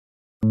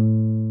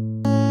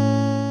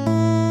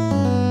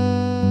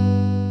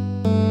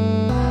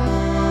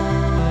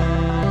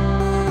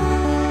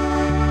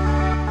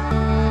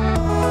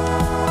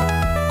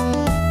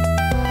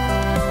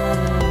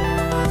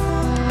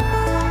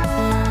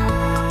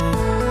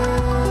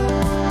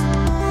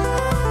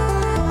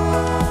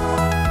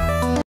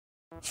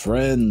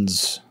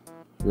Friends,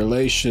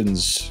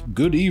 relations,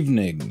 good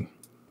evening,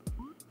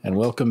 and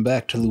welcome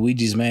back to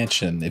Luigi's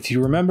Mansion. If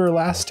you remember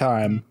last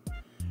time,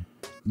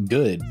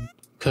 good,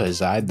 cause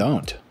I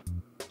don't.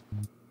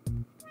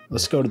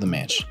 Let's go to the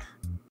mansion.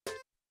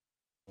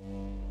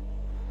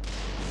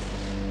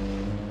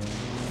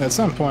 At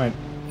some point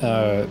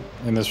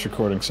in this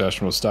recording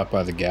session, we'll stop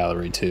by the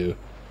gallery too,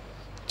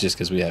 just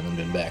because we haven't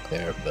been back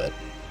there, but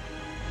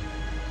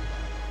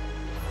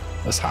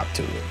let's hop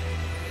to it.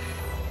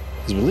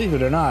 Because believe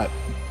it or not,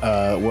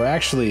 we're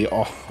actually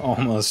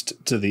almost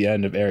to the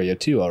end of Area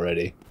 2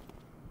 already.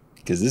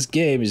 Because this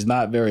game is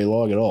not very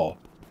long at all.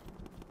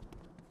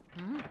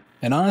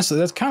 And honestly,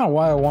 that's kind of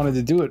why I wanted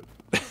to do it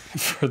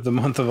for the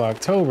month of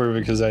October,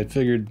 because I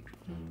figured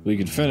we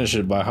could finish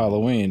it by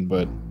Halloween,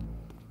 but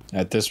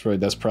at this rate,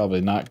 that's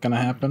probably not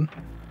gonna happen.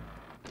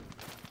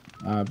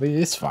 But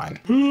it's fine.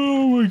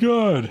 Oh my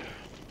god!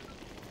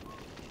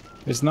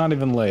 It's not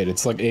even late,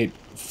 it's like 8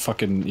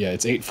 fucking, yeah,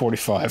 it's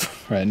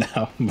 8:45 right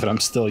now, but I'm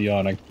still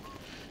yawning.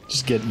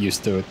 Just get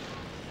used to it.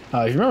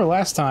 If you remember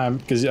last time,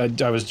 because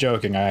I was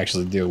joking, I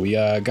actually do, we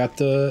got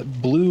the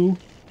blue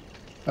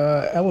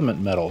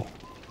element medal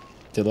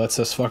that lets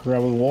us fuck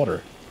around with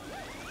water.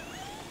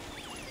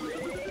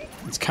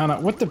 It's kind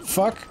of, what the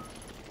fuck?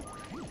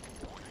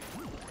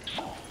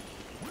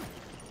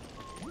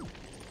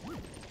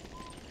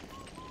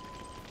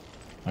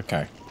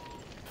 Okay.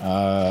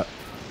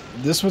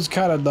 This one's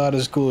kind of not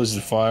as cool as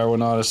the fire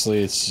one,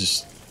 honestly. It's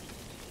just,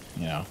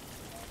 you know,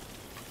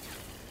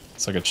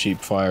 it's like a cheap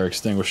fire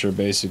extinguisher,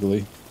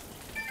 basically.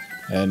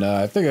 And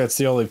I think that's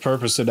the only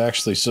purpose it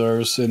actually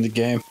serves in the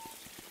game.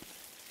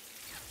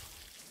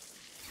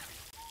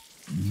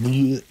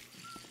 It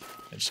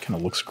just kind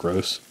of looks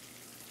gross.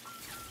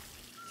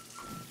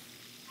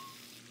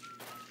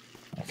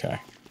 Okay.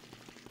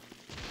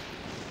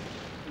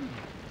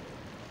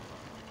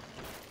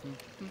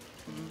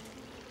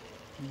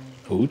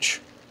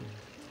 Pooch?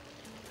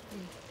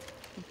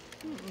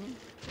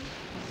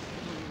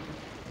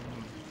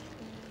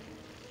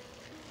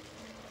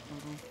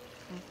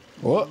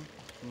 What?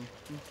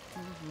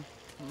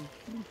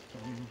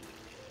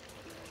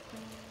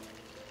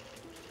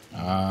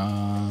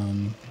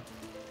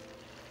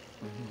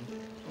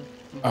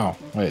 Oh,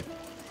 wait.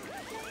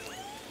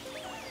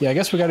 Yeah, I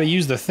guess we gotta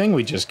use the thing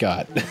we just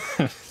got.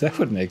 That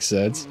would make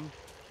sense.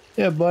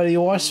 Yeah, buddy,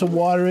 you want some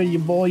water in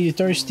your bowl? You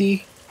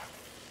thirsty?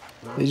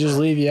 They just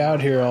leave you out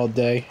here all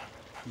day.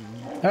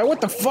 Hey,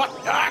 what the fuck?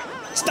 Ah,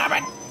 stop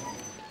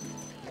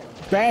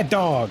it! Bad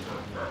dog!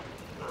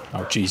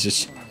 Oh,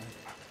 Jesus.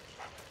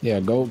 Yeah,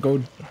 go.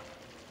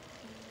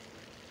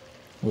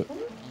 What?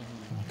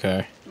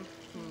 Okay.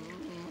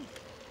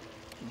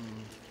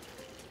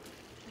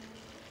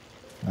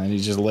 And he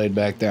just laid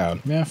back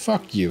down. Man,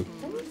 fuck you.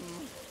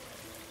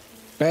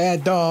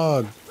 Bad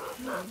dog!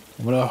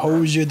 I'm gonna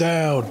hose you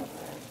down.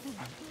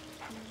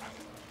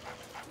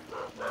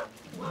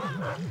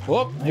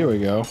 Whoop, here we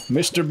go.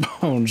 Mr.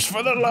 Bones,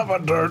 for the love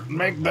of dirt,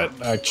 make that...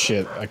 Ah,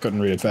 shit, I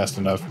couldn't read it fast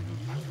enough.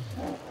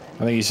 I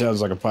think he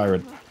sounds like a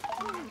pirate.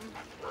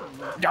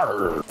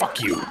 Yarr,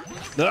 fuck you.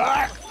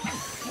 Ah!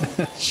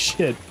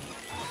 Shit.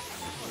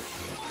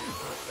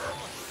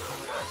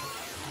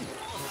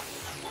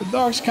 The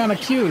dog's kind of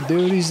cute,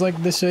 dude. He's like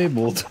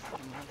disabled.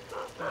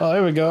 Oh,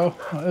 here we go.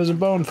 There's a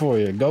bone for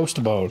you.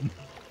 Ghost bone.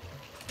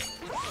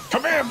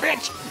 Come here,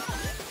 bitch!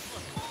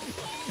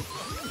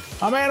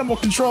 I'm animal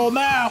control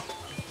now!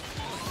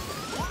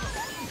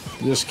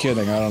 Just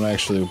kidding, I don't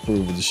actually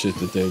approve of the shit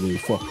that they do.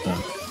 Fuck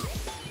them.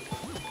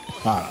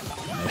 I don't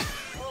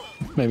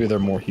know. Maybe they're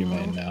more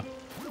humane now.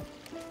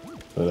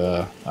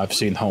 But, I've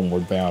seen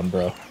Homeward Bound,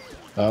 bro.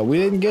 We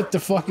didn't get the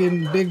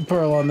fucking Big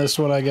Pearl on this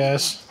one, I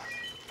guess.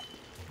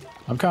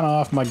 I'm kind of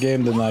off my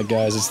game tonight,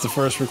 guys. It's the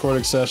first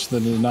recording session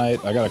of the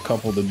night. I got a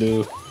couple to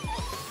do.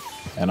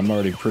 And I'm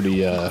already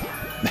pretty,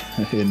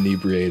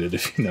 inebriated,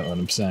 if you know what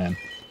I'm saying.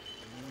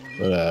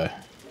 But,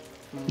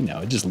 you know,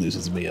 it just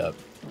loosens me up.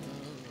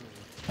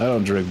 I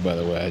don't drink, by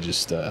the way. I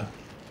just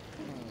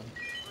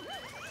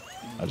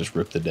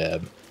rip the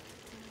dab.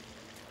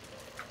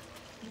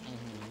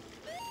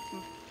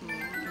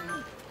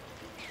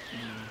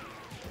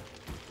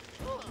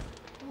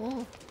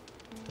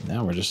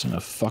 Now we're just in a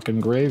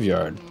fucking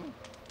graveyard.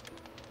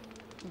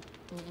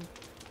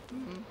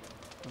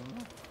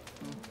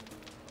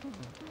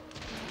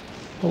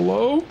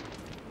 Hello?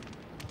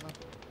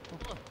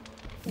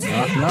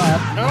 Knock,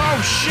 knock.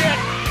 Oh, shit!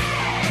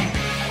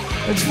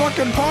 It's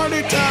fucking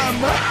party time,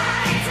 bro!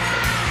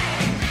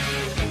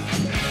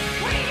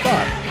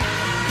 Fuck.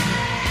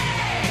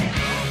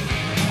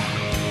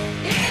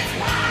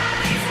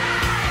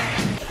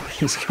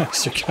 These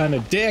guys are kind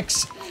of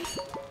dicks.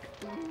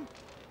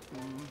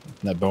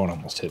 That bone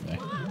almost hit me.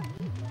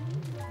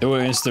 Do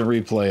an instant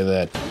replay of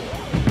that.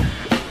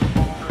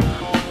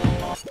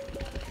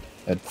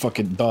 That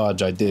fucking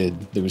dodge I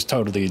did. It was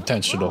totally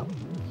intentional.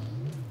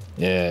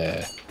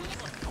 Yeah.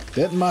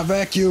 Get in my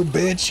vacuum,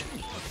 bitch!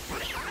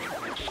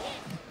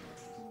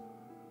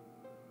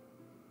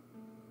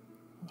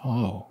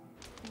 Oh.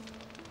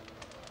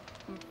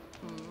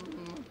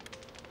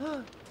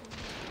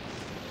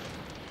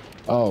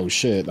 Oh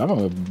shit,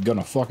 I'm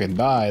gonna fucking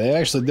die. They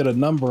actually did a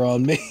number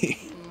on me.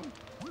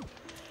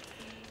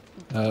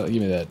 Give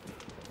me that.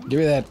 Give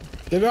me that.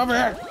 Get over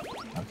here!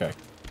 Okay.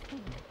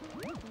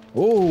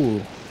 Ooh,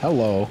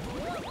 hello.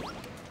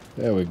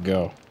 There we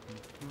go.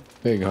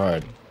 Big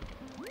heart.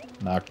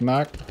 Knock,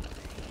 knock.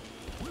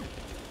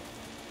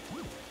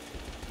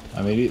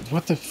 I mean,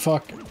 what the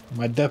fuck?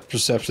 My depth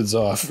perception's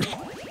off.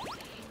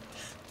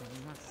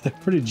 They're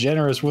pretty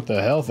generous with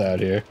the health out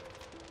here.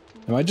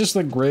 Am I just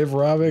like grave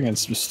robbing and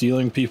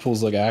stealing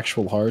people's like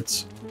actual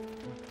hearts?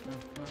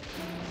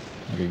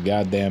 Like a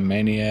goddamn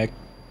maniac.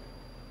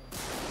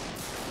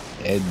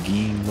 Ed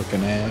Gein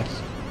looking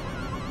ass.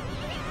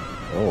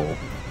 Oh.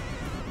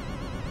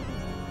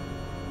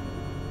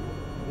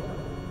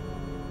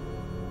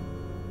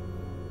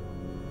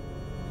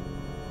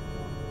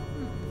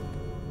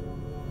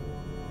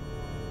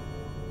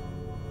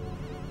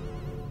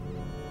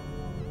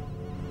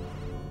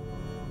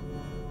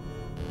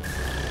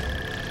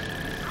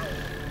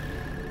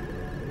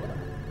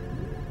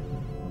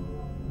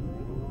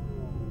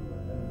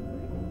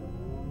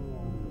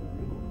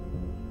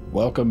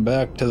 Welcome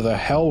back to the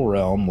Hell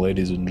Realm,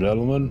 ladies and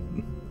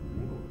gentlemen.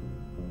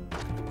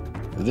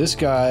 This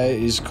guy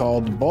is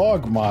called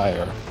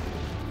Bogmire.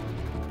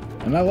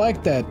 And I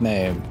like that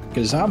name,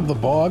 because I'm the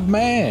Bog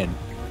Man.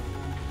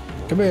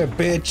 Come here,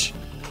 bitch.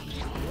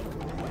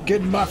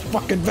 Get in my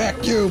fucking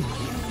vacuum.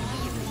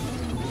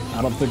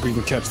 I don't think we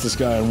can catch this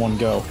guy in one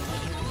go.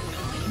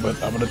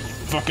 But I'm gonna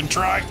fucking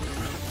try.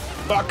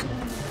 Fuck.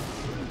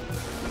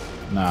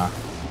 Nah.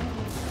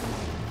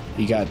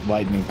 He got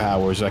lightning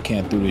powers, I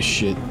can't do this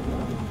shit.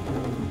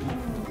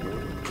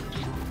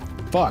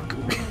 Fuck.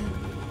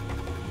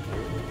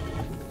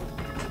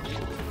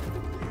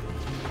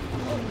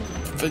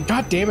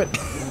 God damn it.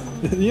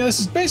 You know, this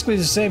is basically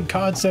the same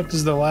concept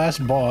as the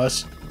last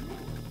boss.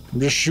 I'm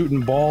just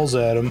shooting balls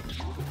at him.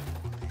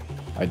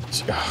 You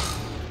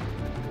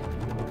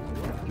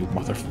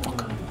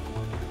motherfucker.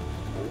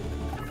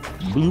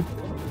 Bloop.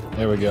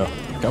 There we go.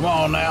 Come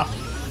on now.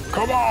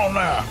 Come on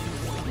now.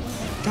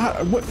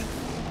 God, what?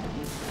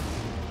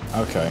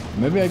 Okay,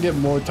 maybe I get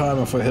more time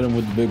if I hit him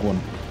with the big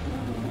one.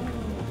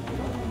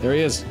 There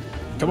he is.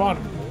 Come on.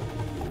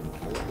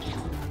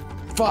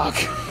 Fuck.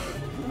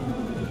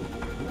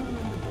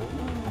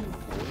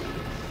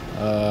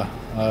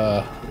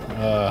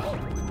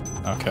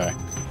 Okay.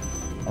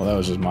 Oh, that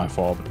was just my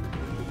fault.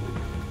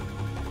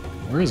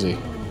 Where is he?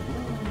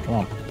 Come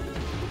on.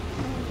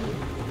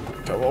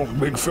 Come on,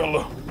 big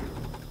fella.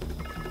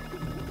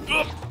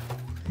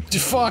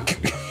 Fuck.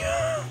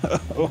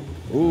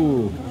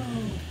 Ooh.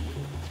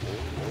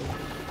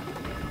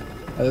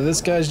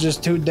 This guy's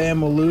just too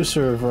damn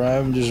elusive, or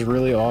I'm just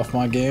really off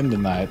my game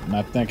tonight, and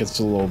I think it's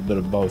a little bit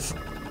of both.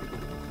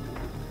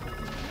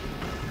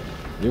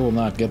 You will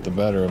not get the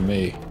better of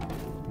me,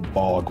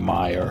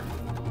 Bogmire.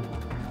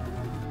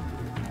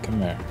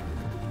 Come here.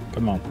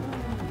 Come on.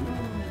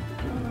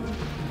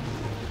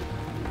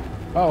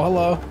 Oh,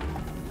 hello.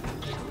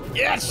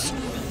 Yes!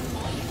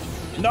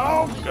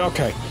 No!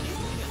 Okay.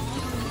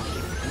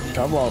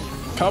 Come on.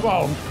 Come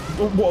on!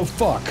 Whoa,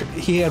 fuck.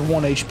 He had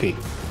 1 HP.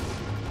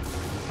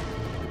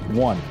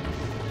 1.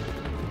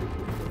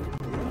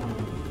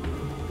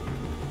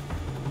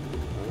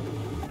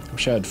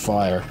 Wish I had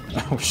fire.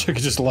 I wish I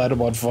could just light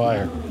him on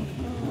fire.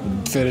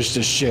 And finish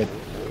this shit.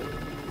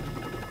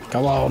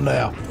 Come on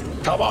now.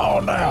 Come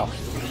on now.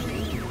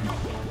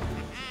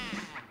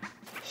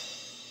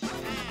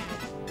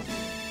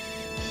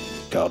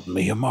 Got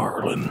me a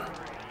marlin.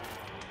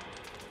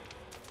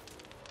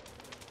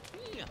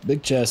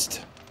 Big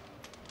chest.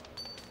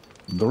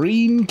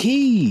 Green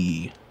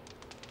key.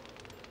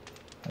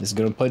 This is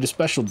gonna play the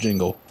special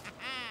jingle.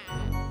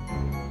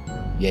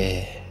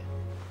 Yeah.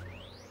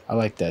 I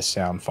like that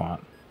sound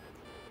font.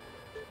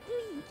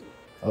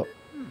 Oh.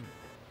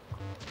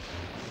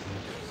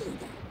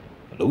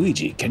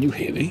 Luigi, can you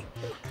hear me?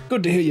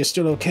 Good to hear you're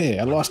still okay.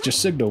 I lost your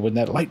signal when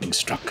that lightning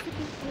struck.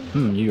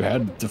 You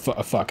had the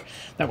fuck.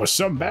 That was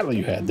some battle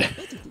you had there.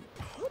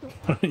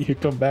 Why don't you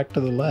come back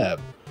to the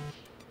lab?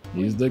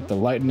 You think the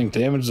lightning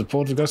damaged the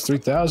Poltergeist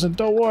 3000?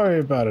 Don't worry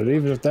about it.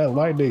 Even if that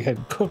lightning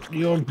had cooked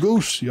your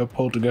goose, your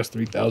Poltergeist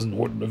 3000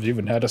 wouldn't have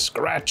even had a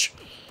scratch.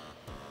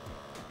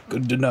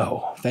 Good to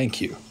know.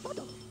 Thank you.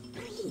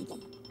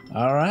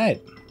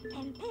 Alright.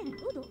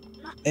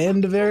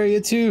 End of Area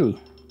 2.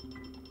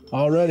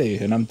 Already,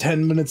 and I'm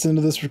 10 minutes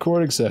into this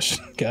recording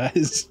session,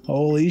 guys.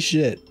 Holy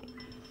shit.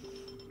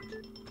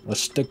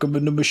 Let's stick them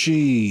in the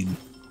machine.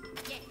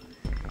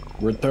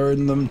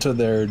 Return them to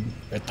their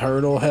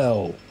eternal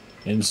hell.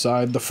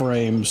 Inside the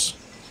frames.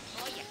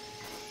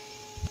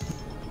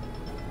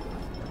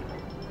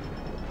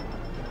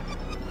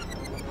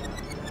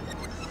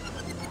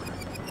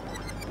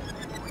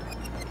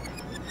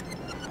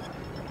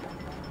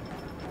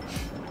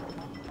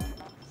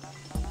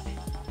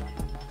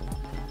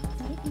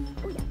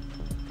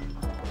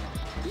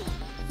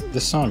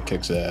 This song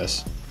kicks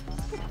ass.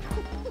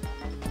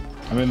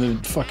 I mean, the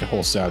fucking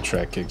whole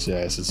soundtrack kicks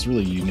ass. It's a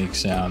really unique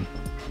sound.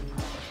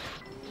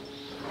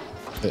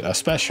 It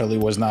especially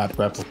was not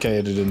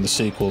replicated in the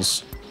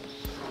sequels.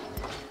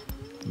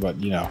 But,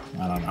 you know,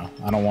 I don't know.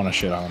 I don't want to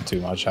shit on them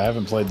too much. I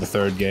haven't played the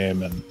third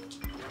game, and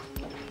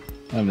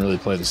I haven't really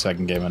played the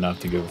second game enough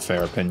to give a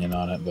fair opinion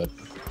on it, but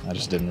I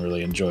just didn't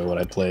really enjoy what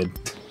I played.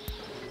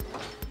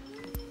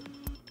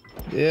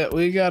 Yeah,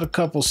 we got a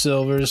couple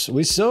silvers.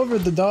 We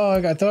silvered the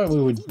dog. I thought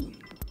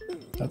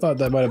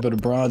that might have been a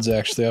bronze,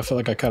 actually. I feel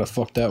like I kind of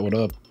fucked that one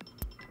up.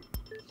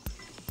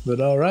 But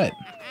alright.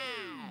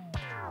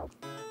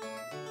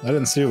 I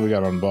didn't see what we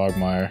got on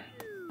Bogmire.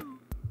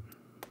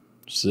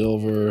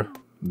 Silver.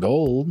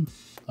 Gold.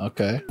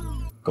 Okay.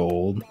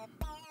 Gold.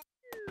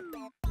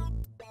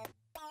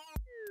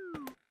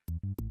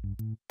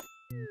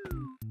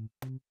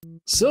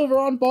 Silver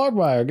on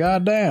Bogmire,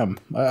 goddamn.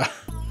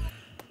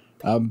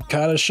 I'm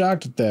kind of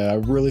shocked at that. I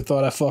really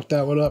thought I fucked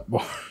that one up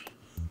more.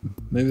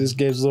 Maybe this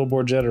game's a little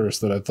more generous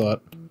than I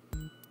thought.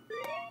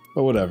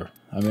 But whatever.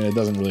 I mean, it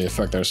doesn't really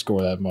affect our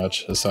score that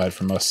much, aside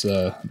from us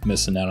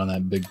missing out on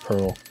that big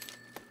pearl.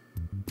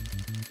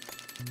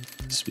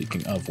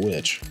 Speaking of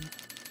which,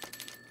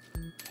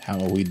 how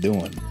are we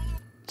doing?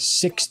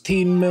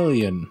 16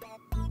 million.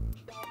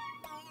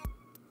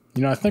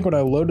 You know, I think when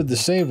I loaded the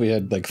save, we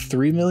had like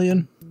 3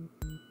 million.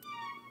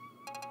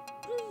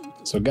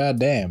 So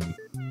goddamn,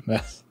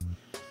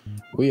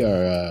 we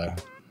are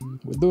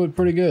we're doing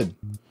pretty good.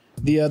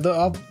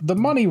 The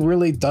money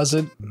really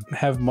doesn't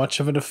have much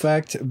of an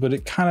effect, but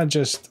it kind of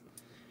just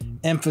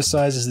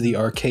emphasizes the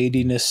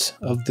arcadiness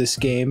of this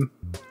game,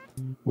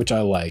 which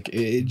I like.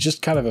 It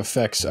just kind of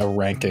affects a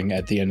ranking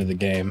at the end of the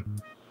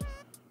game.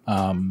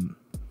 But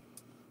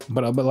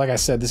like I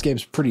said, this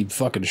game's pretty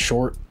fucking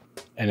short,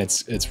 and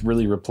it's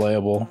really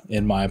replayable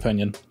in my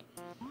opinion.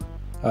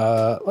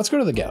 Let's go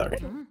to the gallery.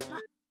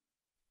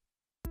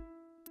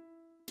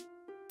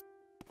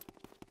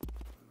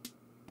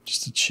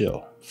 Just to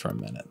chill for a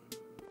minute.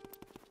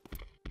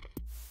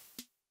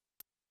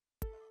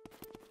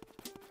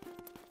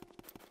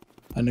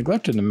 I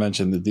neglected to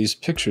mention that these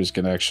pictures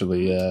can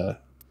actually,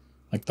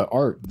 like the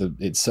art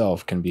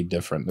itself can be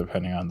different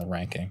depending on the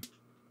ranking.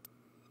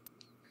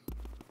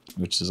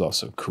 Which is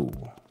also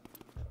cool.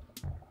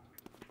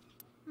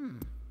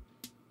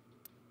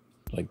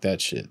 Like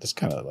that shit. That's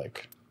kind of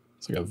like,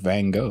 it's like a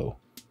Van Gogh.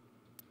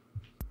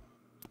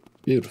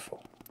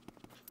 Beautiful.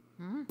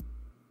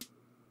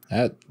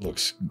 That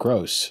looks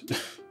gross.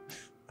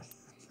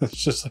 It's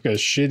just like a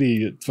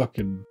shitty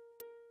fucking,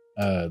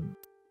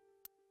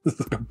 it's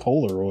like a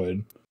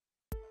Polaroid.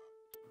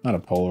 Not a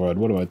Polaroid.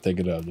 What am I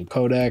thinking of? The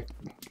Kodak.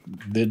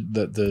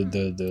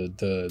 The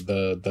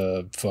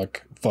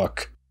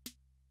fuck.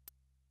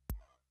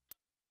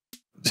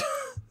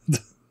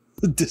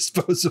 The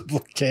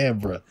disposable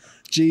camera.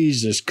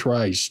 Jesus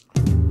Christ.